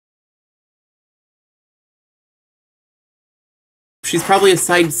she's probably a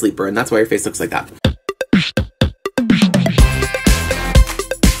side sleeper, and that's why her face looks like that.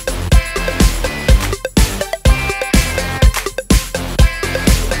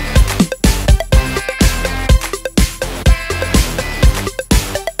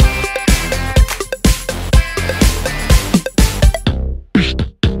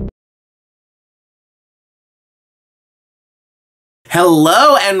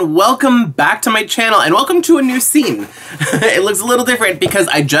 Hello and welcome back to my channel, and welcome to a new scene. It looks a little different because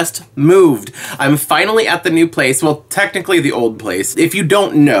I just moved. I'm finally at the new place, well, technically the old place. If you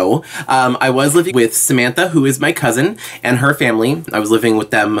don't know, I was living with Samantha, who is my cousin, and her family. I was living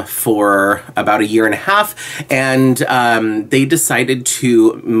with them for about a year and a half, and they decided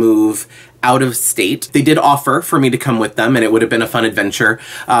to move out of state. They did offer for me to come with them, and it would have been a fun adventure,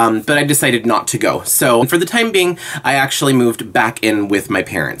 but I decided not to go. So for the time being, I actually moved back in with my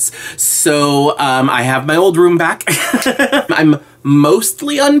parents. So I have my old room back. I'm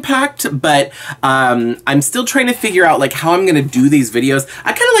mostly unpacked, but I'm still trying to figure out like how I'm gonna do these videos.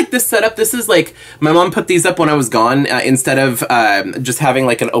 I kind of like this setup. This is like, my mom put these up when I was gone, instead of just having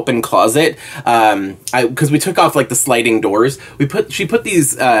like an open closet, because we took off like the sliding doors. She put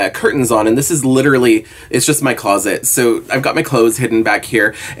these curtains on, and this is literally, it's just my closet. So I've got my clothes hidden back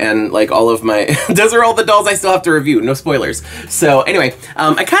here, and like all of my, those are all the dolls I still have to review, no spoilers. So anyway,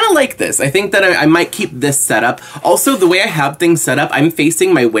 I kind of like this. I think that I might keep this setup. Also, the way I have things set up, I'm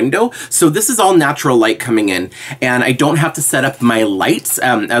facing my window, so this is all natural light coming in, and I don't have to set up my lights.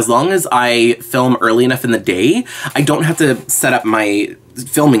 As long as I film early enough in the day, I don't have to set up my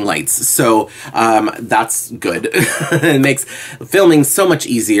filming lights, so that's good. It makes filming so much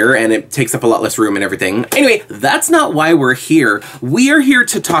easier, and it takes up a lot less room and everything. Anyway, that's not why we're here. We are here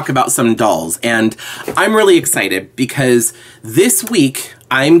to talk about some dolls, and I'm really excited because this week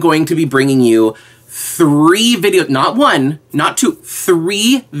I'm going to be bringing you 3 videos, not 1, not 2,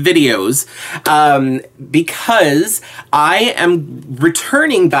 3 videos, because I am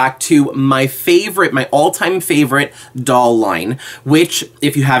returning back to my favorite, my all-time favorite doll line, which,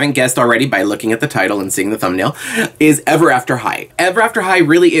 if you haven't guessed already by looking at the title and seeing the thumbnail, is Ever After High. Ever After High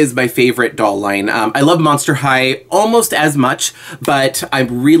really is my favorite doll line. I love Monster High almost as much, but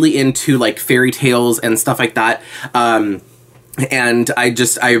I'm really into like fairy tales and stuff like that. And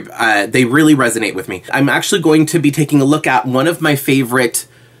they really resonate with me. I'm actually going to be taking a look at one of my favorite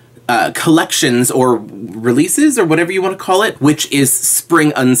collections or releases, or whatever you want to call it, which is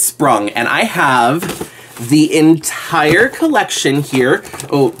Spring Unsprung. And I have the entire collection here.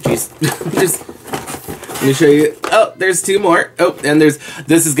 Oh, jeez. Let me show you. Oh, there's 2 more. Oh, and this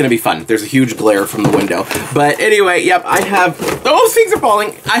is gonna be fun. There's a huge glare from the window. But anyway, yep, I have, oh, things are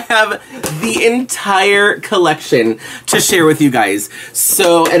falling. I have the entire collection to share with you guys.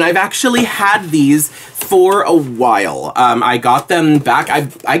 So, and I've actually had these for a while. I got them back.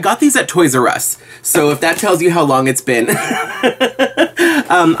 I got these at Toys R Us. So if that tells you how long it's been.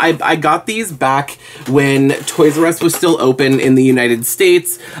 I got these back when Toys R Us was still open in the United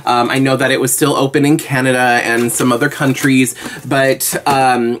States. I know that it was still open in Canada and some other countries, but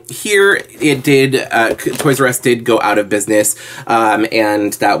here it did, Toys R Us did go out of business,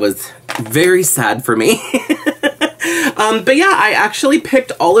 and that was very sad for me. But yeah, I actually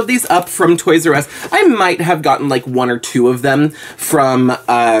picked all of these up from Toys R Us. I might have gotten like 1 or 2 of them from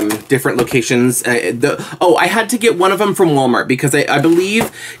different locations. I had to get one of them from Walmart because I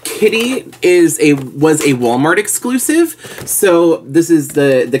believe Kitty was a Walmart exclusive. So this is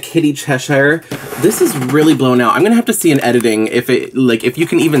the Kitty Cheshire. This is really blown out. I'm gonna have to see in editing if you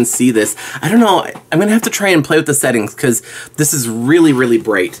can even see this. I don't know. I'm gonna have to try and play with the settings because this is really, really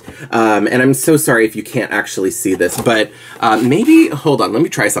bright. And I'm so sorry if you can't actually see this, but maybe, hold on, let me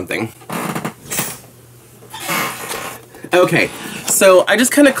try something. Okay, so I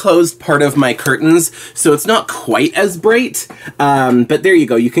just kind of closed part of my curtains, so it's not quite as bright, but there you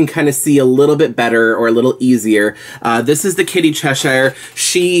go. You can kind of see a little bit better, or a little easier. This is the Kitty Cheshire.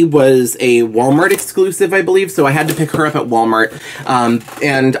 She was a Walmart exclusive, I believe, so I had to pick her up at Walmart,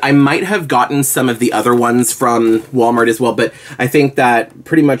 and I might have gotten some of the other ones from Walmart as well, but I think that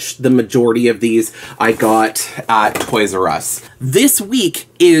pretty much the majority of these I got at Toys R Us. This week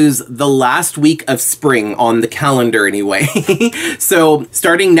is the last week of spring on the calendar anyway. So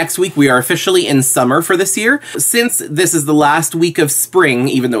starting next week, we are officially in summer for this year. Since this is the last week of spring,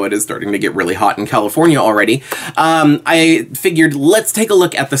 even though it is starting to get really hot in California already, I figured let's take a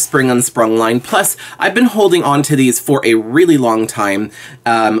look at the Spring Unsprung line. Plus, I've been holding on to these for a really long time,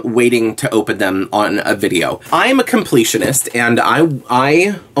 waiting to open them on a video. I'm a completionist, and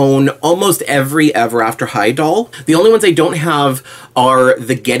I own almost every Ever After High doll. The only ones I don't have are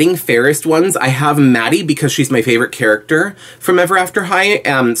the Getting Fairest ones. I have Maddie because she's my favorite character from Ever Ever After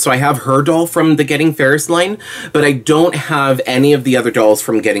High, so I have her doll from the Getting Fairest line, but I don't have any of the other dolls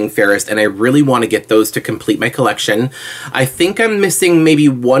from Getting Fairest, and I really want to get those to complete my collection. I think I'm missing maybe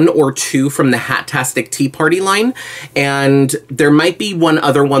 1 or 2 from the Hat-tastic Tea Party line, and there might be one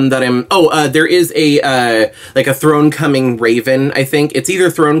other one that I'm... there is a, like a Throne Coming Raven, I think. It's either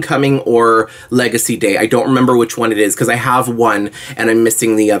Throne Coming or Legacy Day. I don't remember which one it is, because I have one, and I'm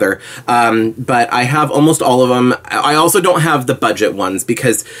missing the other. But I have almost all of them. I also don't have the budget ones,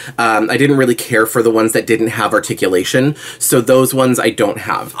 because I didn't really care for the ones that didn't have articulation, so those ones I don't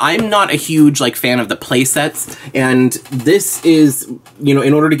have. I'm not a huge, like, fan of the play sets, and this is, you know,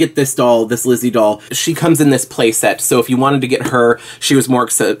 in order to get this doll, this Lizzie doll, she comes in this play set, so if you wanted to get her, she was more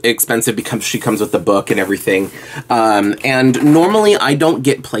expensive because she comes with the book and everything. And normally I don't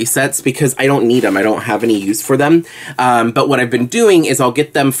get play sets because I don't need them. I don't have any use for them. But what I've been doing is I'll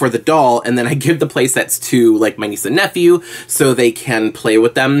get them for the doll, and then I give the play sets to, like, my niece and nephew so they can play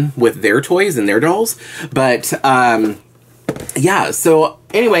with them with their toys and their dolls. But yeah, so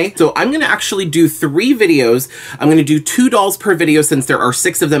anyway, so I'm gonna actually do 3 videos. I'm gonna do 2 dolls per video since there are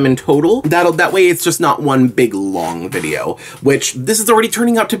 6 of them in total. That way it's just not one big long video, which this is already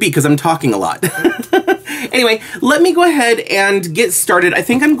turning out to be because I'm talking a lot. Anyway, let me go ahead and get started. I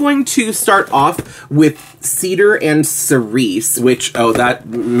think I'm going to start off with Cedar and Cerise, which, oh, that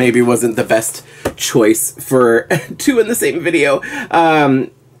maybe wasn't the best choice for 2 in the same video.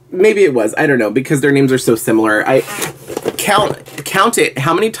 Maybe it was, I don't know, because their names are so similar. I count it,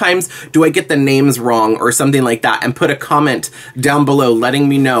 how many times do I get the names wrong or something like that, and put a comment down below letting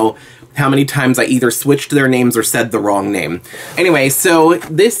me know how many times I either switched their names or said the wrong name. Anyway, so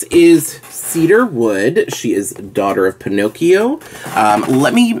this is Cedar Wood. She is daughter of Pinocchio.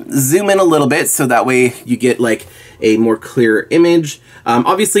 Let me zoom in a little bit so that way you get like a more clear image.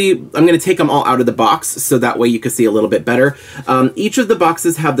 Obviously, I'm going to take them all out of the box so that way you can see a little bit better. Each of the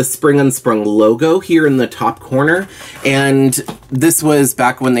boxes have the Spring Unsprung logo here in the top corner, and this was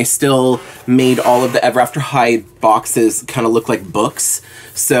back when they still made all of the Ever After High boxes kind of look like books,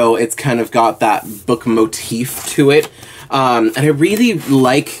 so it's kind of got that book motif to it. And I really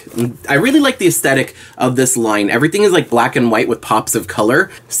like the aesthetic of this line. Everything is like black and white with pops of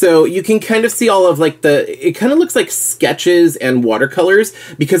color. So you can kind of see all of like it kind of looks like sketches and watercolors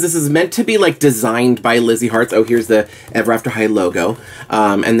because this is meant to be like designed by Lizzie Hartz. Oh, here's the Ever After High logo.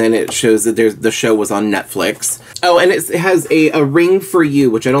 And then it shows that the show was on Netflix. Oh, and it has a ring for you,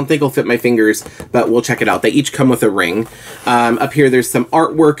 which I don't think will fit my fingers, but we'll check it out. They each come with a ring. Up here, there's some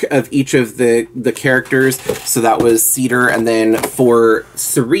artwork of each of the characters. So that was Cedar. And then for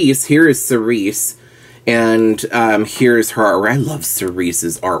Cerise, here is Cerise, and here's her artwork. I love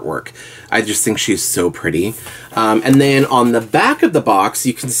Cerise's artwork. I just think she's so pretty. And then on the back of the box,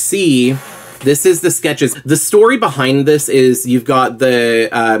 you can see this is the sketches. The story behind this is you've got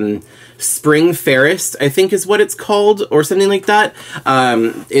the Spring Fairest, I think is what it's called, or something like that.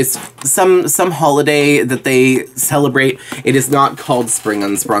 It's some holiday that they celebrate. It is not called Spring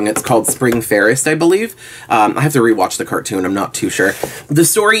Unsprung. It's called Spring Fairest, I believe. I have to rewatch the cartoon. I'm not too sure. The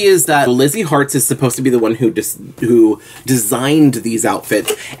story is that Lizzie Hartz is supposed to be the one who designed these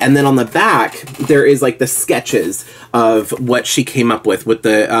outfits, and then on the back there is like the sketches of what she came up with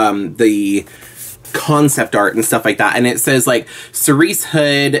the concept art and stuff like that, and it says like Cerise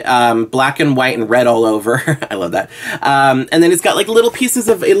hood, black and white and red all over. I love that. And then it's got like little pieces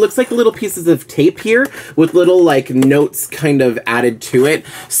of, it looks like little pieces of tape here with little like notes kind of added to it.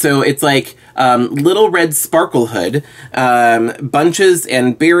 So it's like little red sparkle hood, bunches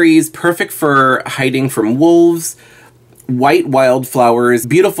and berries, perfect for hiding from wolves, white wildflowers,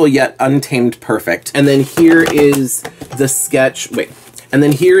 beautiful yet untamed perfect. And then here is the sketch, and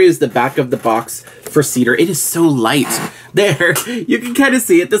then here is the back of the box for Cedar. It is so light. There, you can kind of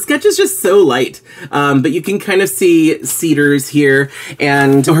see it. The sketch is just so light. But you can kind of see Cedar's here.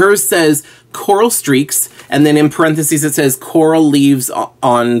 And hers says coral streaks, and then in parentheses it says coral leaves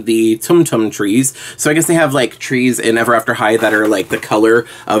on the tum tum trees. So I guess they have like trees in Ever After High that are like the color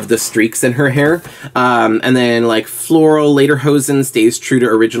of the streaks in her hair. And then like floral lederhosen stays true to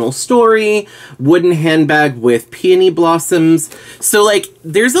original story, wooden handbag with peony blossoms. So like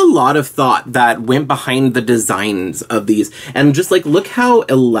there's a lot of thought that went behind the designs of these, and just like look how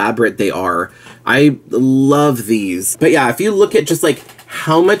elaborate they are. I love these. But yeah, if you look at just like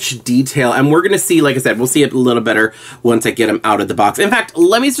how much detail, and we're gonna see, like I said, we'll see it a little better once I get them out of the box. In fact,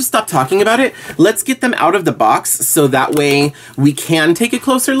 let me just stop talking about it. Let's get them out of the box so that way we can take a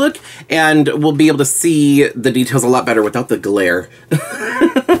closer look and we'll be able to see the details a lot better without the glare.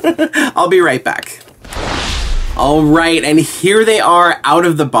 I'll be right back. All right, and here they are out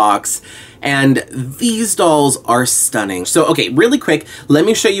of the box. And these dolls are stunning. So, okay, really quick, let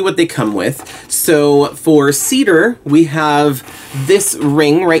me show you what they come with. So for Cedar, we have this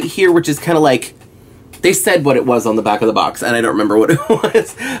ring right here, which is kind of like, they said what it was on the back of the box, and I don't remember what it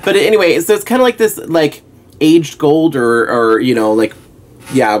was. But anyway, so it's kind of like this, like, aged gold or, you know, like,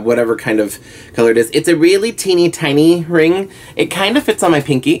 yeah, whatever kind of color it is. It's a really teeny tiny ring. It kind of fits on my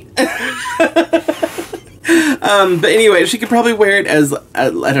pinky. But anyway, she could probably wear it as, I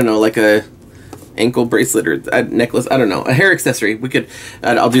don't know, like a ankle bracelet or a necklace. I don't know, a hair accessory. We could,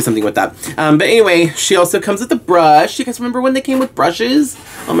 I'll do something with that. But anyway, she also comes with a brush. You guys remember when they came with brushes?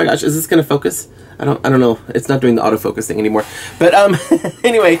 Oh my gosh, is this gonna focus? I don't know. It's not doing the autofocus thing anymore. But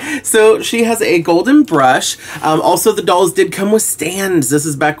anyway, so she has a golden brush. Also, the dolls did come with stands. This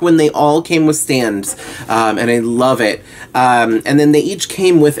is back when they all came with stands. And I love it. And then they each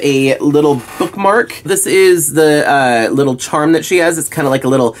came with a little bookmark. This is the little charm that she has. It's kind of like a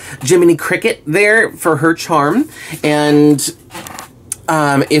little Jiminy Cricket there for her charm. And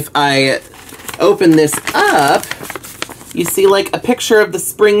if I open this up, you see like a picture of the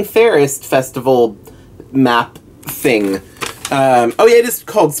Spring Fairest Festival map thing. Oh yeah, it is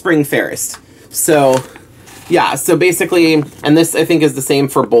called Spring Fairest. So yeah, so basically, and this I think is the same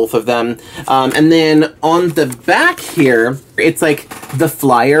for both of them. And then on the back here, it's like the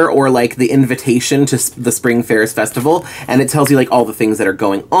flyer or like the invitation to the Spring Fairest Festival, and it tells you like all the things that are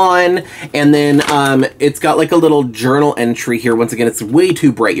going on. And then it's got like a little journal entry here. Once again, it's way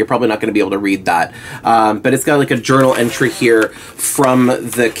too bright. You're probably not going to be able to read that. But it's got like a journal entry here from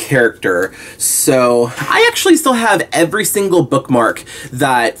the character. So I actually still have every single bookmark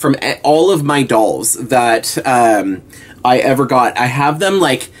that from all of my dolls that I ever got. I have them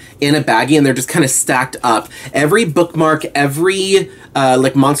like in a baggie and they're just kind of stacked up. Every bookmark, every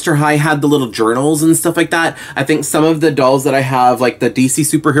like Monster High had the little journals and stuff like that. I think some of the dolls that I have, like the DC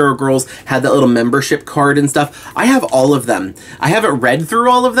Superhero Girls, had that little membership card and stuff. I have all of them. I haven't read through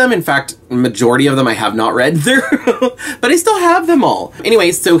all of them. In fact, majority of them I have not read through, but I still have them all.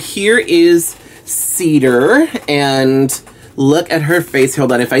 Anyway, so here is Cedar, and look at her face.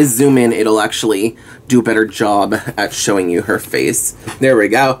 Hold on, if I zoom in, it'll actually do a better job at showing you her face. There we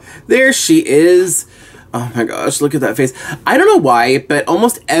go. There she is. Oh my gosh, look at that face. I don't know why, but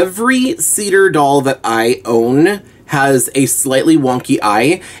almost every Cedar doll that I own has a slightly wonky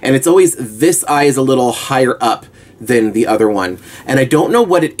eye, and it's always this eye is a little higher up than the other one. And I don't know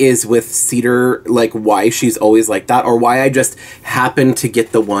what it is with Cedar, like why she's always like that, or why I just happen to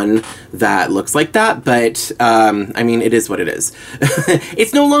get the one that looks like that, but I mean, it is what it is.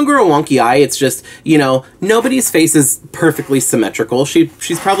 It's no longer a wonky eye, it's just, you know, nobody's face is perfectly symmetrical.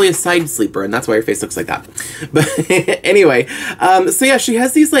 She's probably a side sleeper, and that's why her face looks like that. But anyway, so yeah, she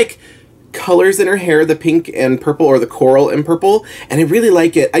has these like colors in her hair, the pink and purple, or the coral and purple, and I really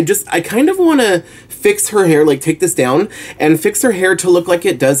like it. I kind of want to fix her hair, like take this down and fix her hair to look like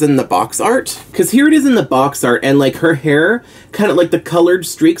it does in the box art, because here it is in the box art, and like her hair kind of like the colored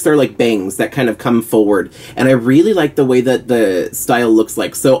streaks are like bangs that kind of come forward, and I really like the way that the style looks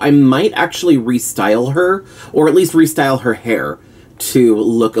like. So I might actually restyle her, or at least restyle her hair to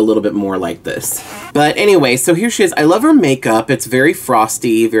look a little bit more like this. But anyway, so here she is. I love her makeup. It's very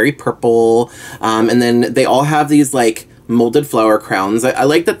frosty, very purple. And then they all have these like molded flower crowns. I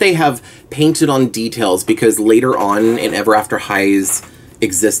like that they have painted on details, because later on in Ever After High's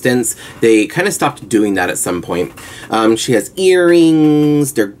existence, they kind of stopped doing that at some point. She has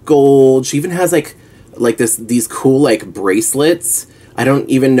earrings, they're gold. She even has like these cool like bracelets. I don't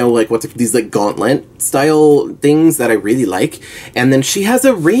even know like what's these like gauntlet style things that I really like. And then she has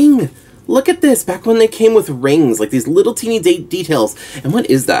a ring. Look at this, back when they came with rings, like these little teeny details. And what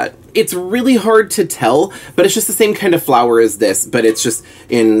is that? It's really hard to tell, but it's just the same kind of flower as this, but it's just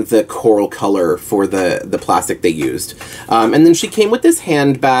in the coral color for the plastic they used. And then she came with this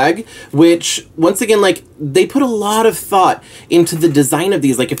handbag, which, once again, like, they put a lot of thought into the design of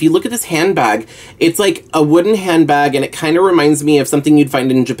these. Like, if you look at this handbag, it's like a wooden handbag, and it kind of reminds me of something you'd find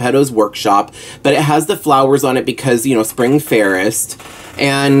in Geppetto's workshop, but it has the flowers on it because, you know, Spring Fairest.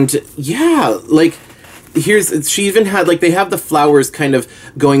 And yeah, like, she even had, like, they have the flowers kind of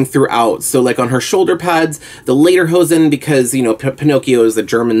going throughout. So, like, on her shoulder pads, the lederhosen, because, you know, Pinocchio is a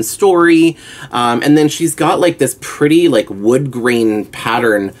German story. And then she's got, like, this pretty, like, wood grain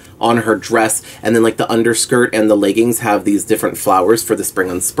pattern on her dress. And then, like, the underskirt and the leggings have these different flowers for the Spring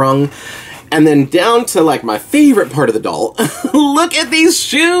Unsprung. And then down to, like, my favorite part of the doll. Look at these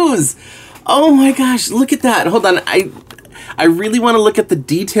shoes! Oh my gosh, look at that. Hold on, I really want to look at the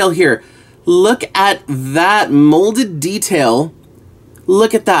detail here. Look at that molded detail.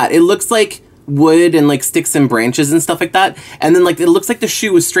 Look at that. It looks like wood and like sticks and branches and stuff like that. And then like it looks like the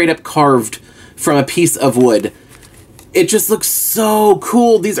shoe was straight up carved from a piece of wood. It just looks so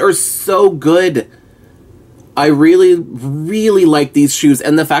cool. These are so good. I really, really like these shoes.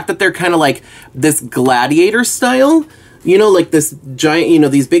 And the fact that they're kind of like this gladiator style, you know, like this giant, you know,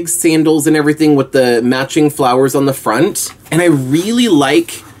 these big sandals and everything with the matching flowers on the front. And I really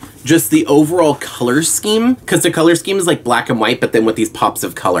like just the overall color scheme, because the color scheme is like black and white, but then with these pops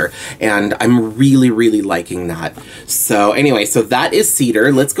of color. And I'm really, really liking that. So anyway, so that is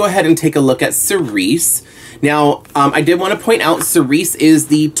Cedar. Let's go ahead and take a look at Cerise. Now, I did want to point out Cerise is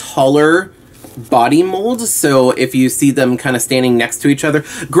the taller body mold, so if you see them kind of standing next to each other,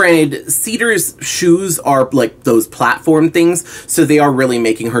 granted Cedar's shoes are like those platform things, so they are really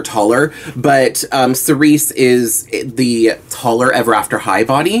making her taller, but Cerise is the taller Ever After High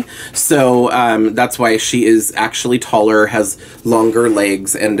body, so that's why she is actually taller, has longer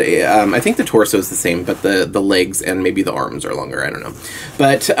legs, and I think the torso is the same, but the legs and maybe the arms are longer, I don't know.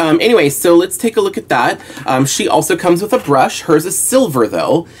 But anyway, so let's take a look at that. She also comes with a brush. Hers is silver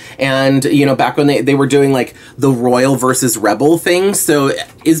though, and you know, back when they were doing like the royal versus rebel thing. So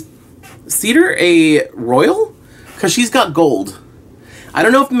is Cedar a royal? Because she's got gold. I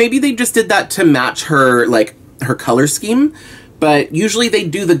don't know if maybe they just did that to match her, like her color scheme, but usually they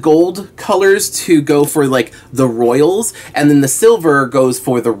do the gold colors to go for like the royals, and then the silver goes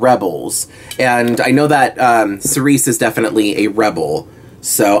for the rebels. And I know that Cerise is definitely a rebel,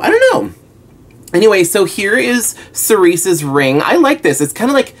 so I don't know. Anyway, so here is Cerise's ring. I like this. It's kind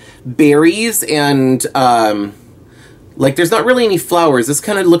of like berries and, like, there's not really any flowers. This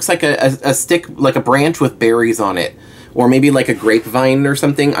kind of looks like a stick, like a branch with berries on it. Or maybe like a grapevine or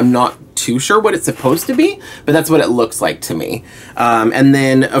something. I'm not too sure what it's supposed to be, but that's what it looks like to me. And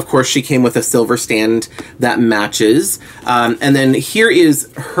then, of course, she came with a silver stand that matches. And then here is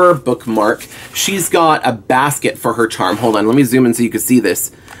her bookmark. She's got a basket for her charm. Hold on, let me zoom in so you can see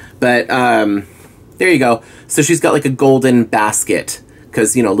this. But, there you go. So she's got like a golden basket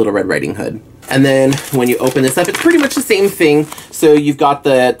because, you know, Little Red Riding Hood. And then when you open this up, it's pretty much the same thing. So you've got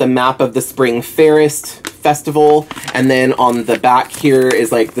the map of the Spring Festival, and then on the back here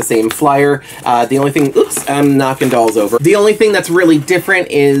is like the same flyer. The only thing, oops, I'm knocking dolls over. The only thing that's really different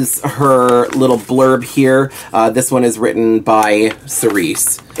is her little blurb here. This one is written by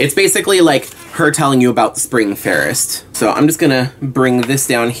Cerise. It's basically like her telling you about the Spring Fairest. So I'm just gonna bring this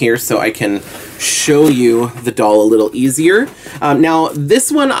down here so I can show you the doll a little easier. Now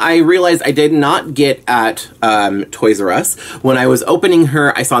this one I realized I did not get at Toys R Us. When I was opening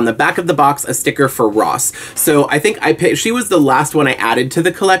her, I saw on the back of the box a sticker for Ross. So I think she was the last one I added to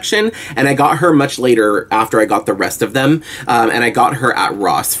the collection, and I got her much later after I got the rest of them. And I got her at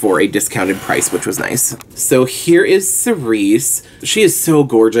Ross for a discounted price, which was nice. So here is Cerise. She is so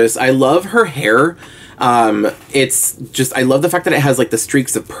gorgeous. I love her hair. It's just, I love the fact that it has like the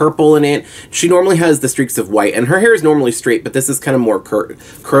streaks of purple in it. She normally has the streaks of white, and her hair is normally straight, but this is kind of more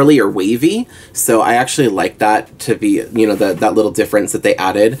curly or wavy. So I actually like that to be, you know, that little difference that they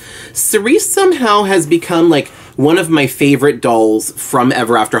added. Cerise somehow has become like one of my favorite dolls from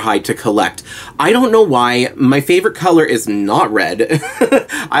Ever After High to collect. I don't know why. My favorite color is not red.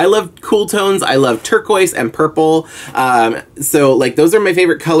 I love cool tones. I love turquoise and purple. So like those are my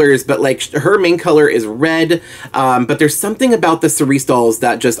favorite colors, but like her main color is red. But there's something about the Cerise dolls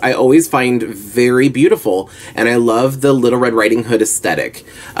that just I always find very beautiful, and I love the Little Red Riding Hood aesthetic.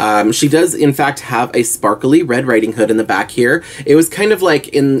 She does in fact have a sparkly Red Riding Hood in the back here. It was kind of like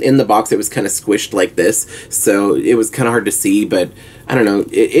in the box, it was kind of squished like this, so it was kind of hard to see, but I don't know,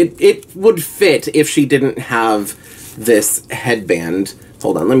 it would fit if she didn't have this headband.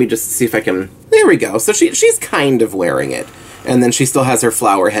 Hold on, let me just see if I can, there we go. So she's kind of wearing it. And then she still has her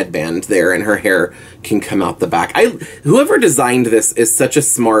flower headband there, and her hair can come out the back. Whoever designed this is such a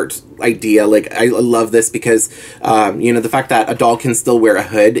smart idea. Like, I love this because, you know, the fact that a doll can still wear a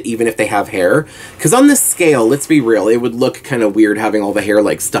hood even if they have hair. Because on this scale, let's be real, it would look kind of weird having all the hair,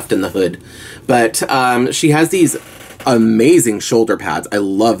 like, stuffed in the hood. But she has these amazing shoulder pads. I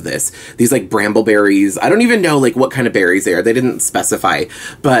love this. These like brambleberries. I don't even know like what kind of berries they are. They didn't specify,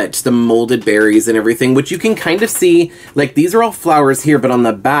 but the molded berries and everything, which you can kind of see, like these are all flowers here, but on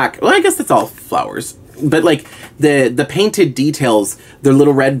the back, well, I guess it's all flowers, but like the painted details, their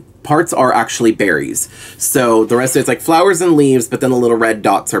little red parts are actually berries. So the rest is like flowers and leaves, but then the little red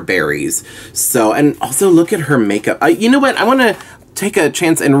dots are berries. So, and also look at her makeup. You know what? I want to take a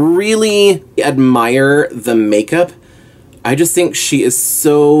chance and really admire the makeup. I just think she is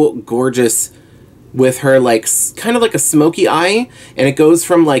so gorgeous with her like kind of like a smoky eye, and it goes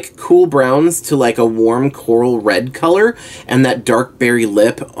from like cool browns to like a warm coral red color, and that dark berry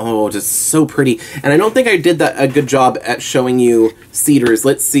lip. Oh, just so pretty. And I don't think I did a good job at showing you Cedar's.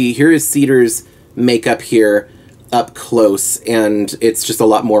 Let's see, here is Cedar's makeup here up close, and it's just a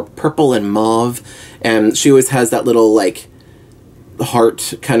lot more purple and mauve, and she always has that little like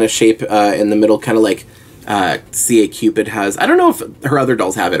heart kind of shape in the middle, kind of like CA Cupid has. I don't know if her other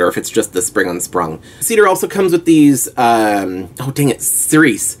dolls have it or if it's just the Spring Unsprung. Cedar also comes with these, oh dang it,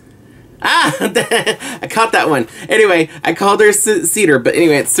 Cerise. Ah, I caught that one. Anyway, I called her Cedar, but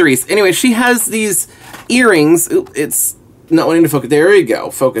anyway, it's Cerise. Anyway, she has these earrings. Oop, it's not wanting to focus. There we go,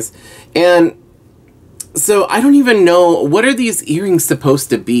 focus. And so I don't even know, what are these earrings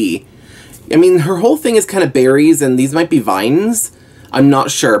supposed to be? I mean, her whole thing is kind of berries, and these might be vines. I'm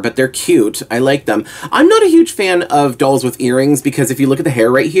not sure, but they're cute. I like them. I'm not a huge fan of dolls with earrings because if you look at the hair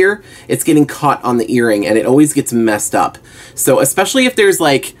right here, it's getting caught on the earring and it always gets messed up. So especially if there's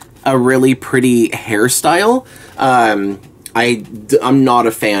like a really pretty hairstyle, I'm not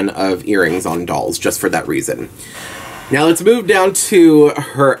a fan of earrings on dolls just for that reason. Now let's move down to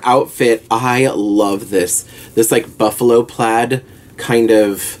her outfit. I love this. This like buffalo plaid kind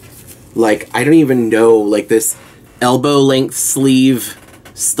of like, I don't even know, like this elbow length sleeve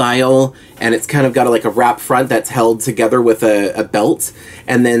style, and it's kind of got like a wrap front that's held together with a belt,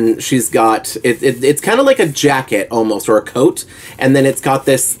 and then she's got it's kind of like a jacket almost, or a coat, and then it's got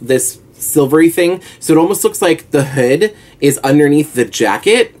this silvery thing, so it almost looks like the hood is underneath the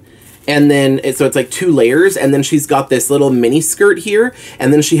jacket, and then so it's like 2 layers, and then she's got this little mini skirt here,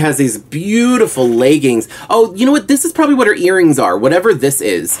 and then she has these beautiful leggings. Oh, you know what? This is probably what her earrings are, whatever this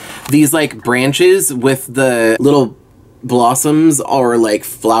is. These like branches with the little blossoms or like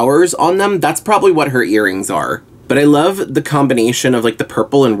flowers on them. That's probably what her earrings are. But I love the combination of like the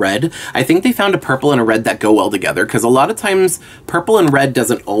purple and red. I think they found a purple and a red that go well together, because a lot of times purple and red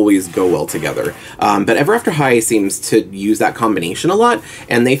doesn't always go well together. But Ever After High seems to use that combination a lot,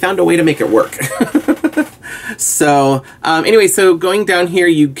 and they found a way to make it work. So anyway, so going down here,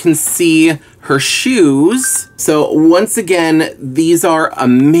 you can see her shoes. So once again, these are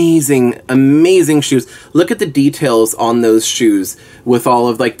amazing, amazing shoes. Look at the details on those shoes with all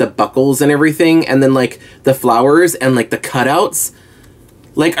of like the buckles and everything, and then like the flowers and like the cutouts.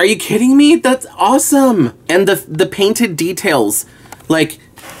 Like, are you kidding me? That's awesome. And the painted details, like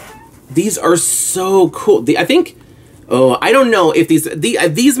these are so cool. I think, oh, I don't know if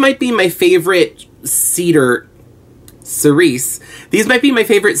these might be my favorite Cedar Cerise. These might be my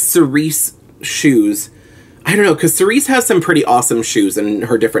favorite Cerise shoes. I don't know, because Cerise has some pretty awesome shoes in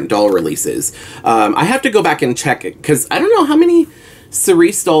her different doll releases. I have to go back and check it, because I don't know how many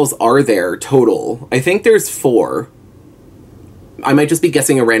Cerise dolls are there total. I think there's 4. I might just be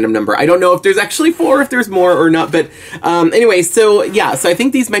guessing a random number. I don't know if there's actually 4, if there's more or not, but anyway, so yeah, so I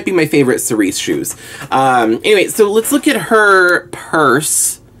think these might be my favorite Cerise shoes. Anyway, so let's look at her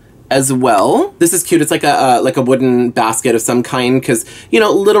purse as well. This is cute. It's like a wooden basket of some kind, because, you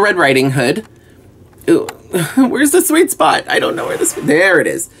know, Little Red Riding Hood. Ooh, where's the sweet spot? I don't know where this, there it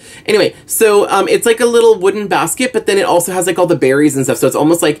is. Anyway, so it's like a little wooden basket, but then it also has like all the berries and stuff. So it's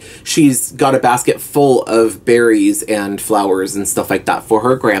almost like she's got a basket full of berries and flowers and stuff like that for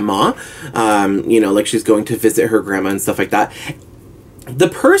her grandma. You know, like she's going to visit her grandma and stuff like that. The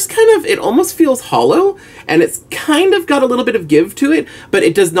purse kind of, it almost feels hollow, and it's kind of got a little bit of give to it, but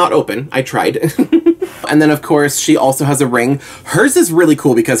it does not open. I tried. And then of course she also has a ring. Hers is really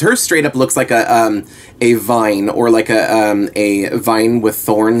cool because hers straight up looks like a vine, or like a vine with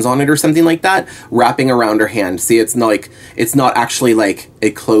thorns on it or something like that, wrapping around her hand. See, it's not actually like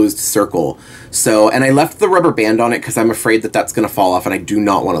a closed circle. So, and I left the rubber band on it because I'm afraid that that's going to fall off and I do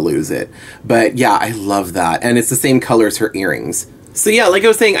not want to lose it. But yeah, I love that. And it's the same color as her earrings. So yeah, like I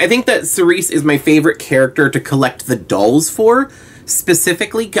was saying, I think that Cerise is my favorite character to collect the dolls for,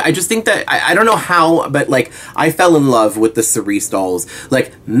 specifically. I just think that, I don't know how, but like, I fell in love with the Cerise dolls.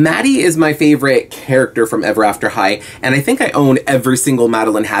 Like, Maddie is my favorite character from Ever After High, and I think I own every single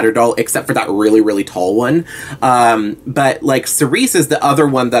Madeline Hatter doll, except for that really, really tall one. But like, Cerise is the other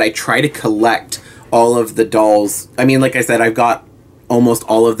one that I try to collect all of the dolls. I mean, like I said, I've got almost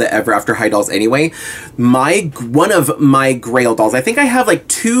all of the Ever After High dolls anyway. One of my Grail dolls, I think I have like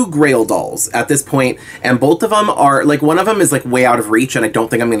 2 Grail dolls at this point, and both of them are, like, one of them is like way out of reach and I don't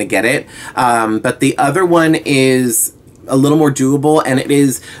think I'm gonna get it. But the other one is a little more doable, and it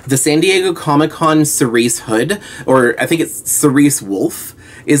is the San Diego Comic-Con Cerise hood, or I think it's Cerise Wolf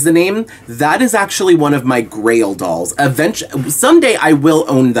is the name. That is actually one of my Grail dolls. Eventually, someday I will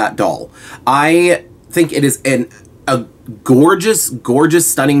own that doll. I think it is an a gorgeous, gorgeous,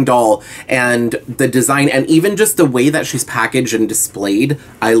 stunning doll, and the design and even just the way that she's packaged and displayed,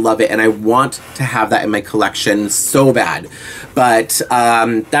 I love it, and I want to have that in my collection so bad. But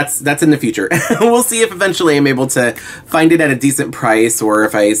that's in the future. We'll see if eventually I'm able to find it at a decent price, or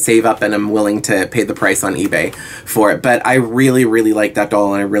if I save up and I'm willing to pay the price on eBay for it. But I really, really like that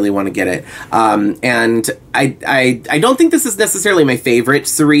doll, and I really want to get it. And I don't think this is necessarily my favorite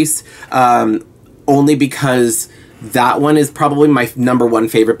Cerise, only because that one is probably my #1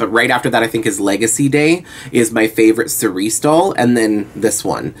 favorite, but right after that I think is Legacy Day is my favorite Cerise doll, and then this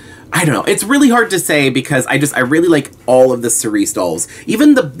one. I don't know. It's really hard to say because I really like all of the Cerise dolls.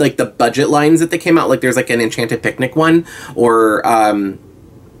 Even the the budget lines that they came out, like there's like an Enchanted Picnic one, or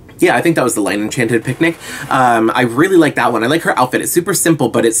yeah, I think that was the line, Enchanted Picnic. I really like that one. I like her outfit. It's super simple,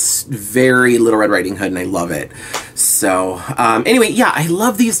 but it's very Little Red Riding Hood, and I love it. So, anyway, yeah, I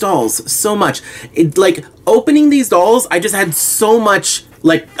love these dolls so much. Like, opening these dolls, I just had so much,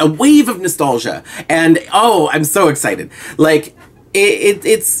 like, a wave of nostalgia. And, oh, I'm so excited. Like,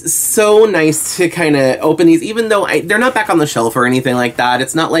 it's so nice to kind of open these, even though they're not back on the shelf or anything like that.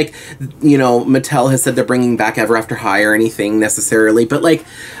 It's not like, you know, Mattel has said they're bringing back Ever After High or anything necessarily, but like,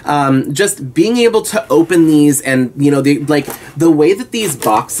 just being able to open these and, you know, the way that these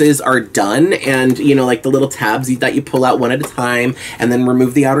boxes are done, and, you know, like the little tabs that you pull out one at a time and then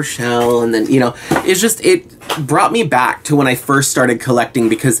remove the outer shell, and then, you know, it's just, it brought me back to when I first started collecting,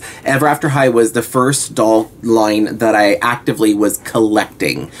 because Ever After High was the first doll line that I actively was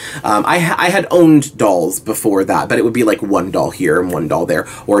collecting. I had owned dolls before that, but it would be like one doll here and one doll there,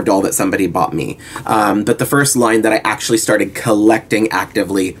 or a doll that somebody bought me. But the first line that I actually started collecting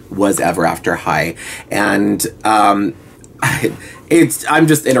actively was Ever After High, and I'm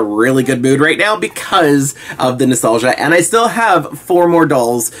just in a really good mood right now because of the nostalgia, and I still have 4 more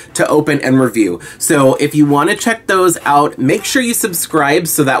dolls to open and review. So if you want to check those out, make sure you subscribe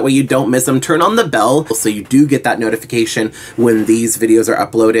so that way you don't miss them. Turn on the bell so you do get that notification when these videos are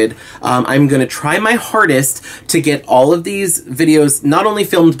uploaded. I'm going to try my hardest to get all of these videos not only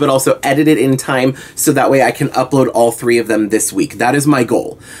filmed but also edited in time, so that way I can upload all 3 of them this week. That is my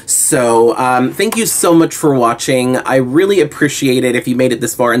goal. So thank you so much for watching. I really appreciate it if you made it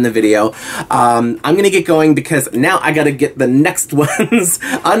this far in the video. I'm gonna get going because now I gotta get the next ones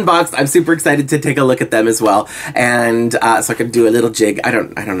unboxed. I'm super excited to take a look at them as well, and so I can do a little jig. I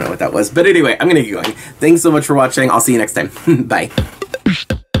don't know what that was, but anyway, I'm gonna get going. Thanks so much for watching. I'll see you next time. Bye.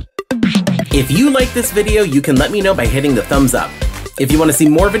 If you like this video, you can let me know by hitting the thumbs up. If you want to see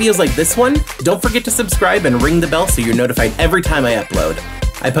more videos like this one, don't forget to subscribe and ring the bell so you're notified every time I upload.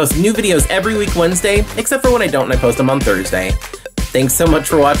 I post new videos every week Wednesday, except for when I don't and I post them on Thursday. Thanks so much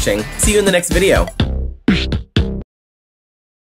for watching. See you in the next video.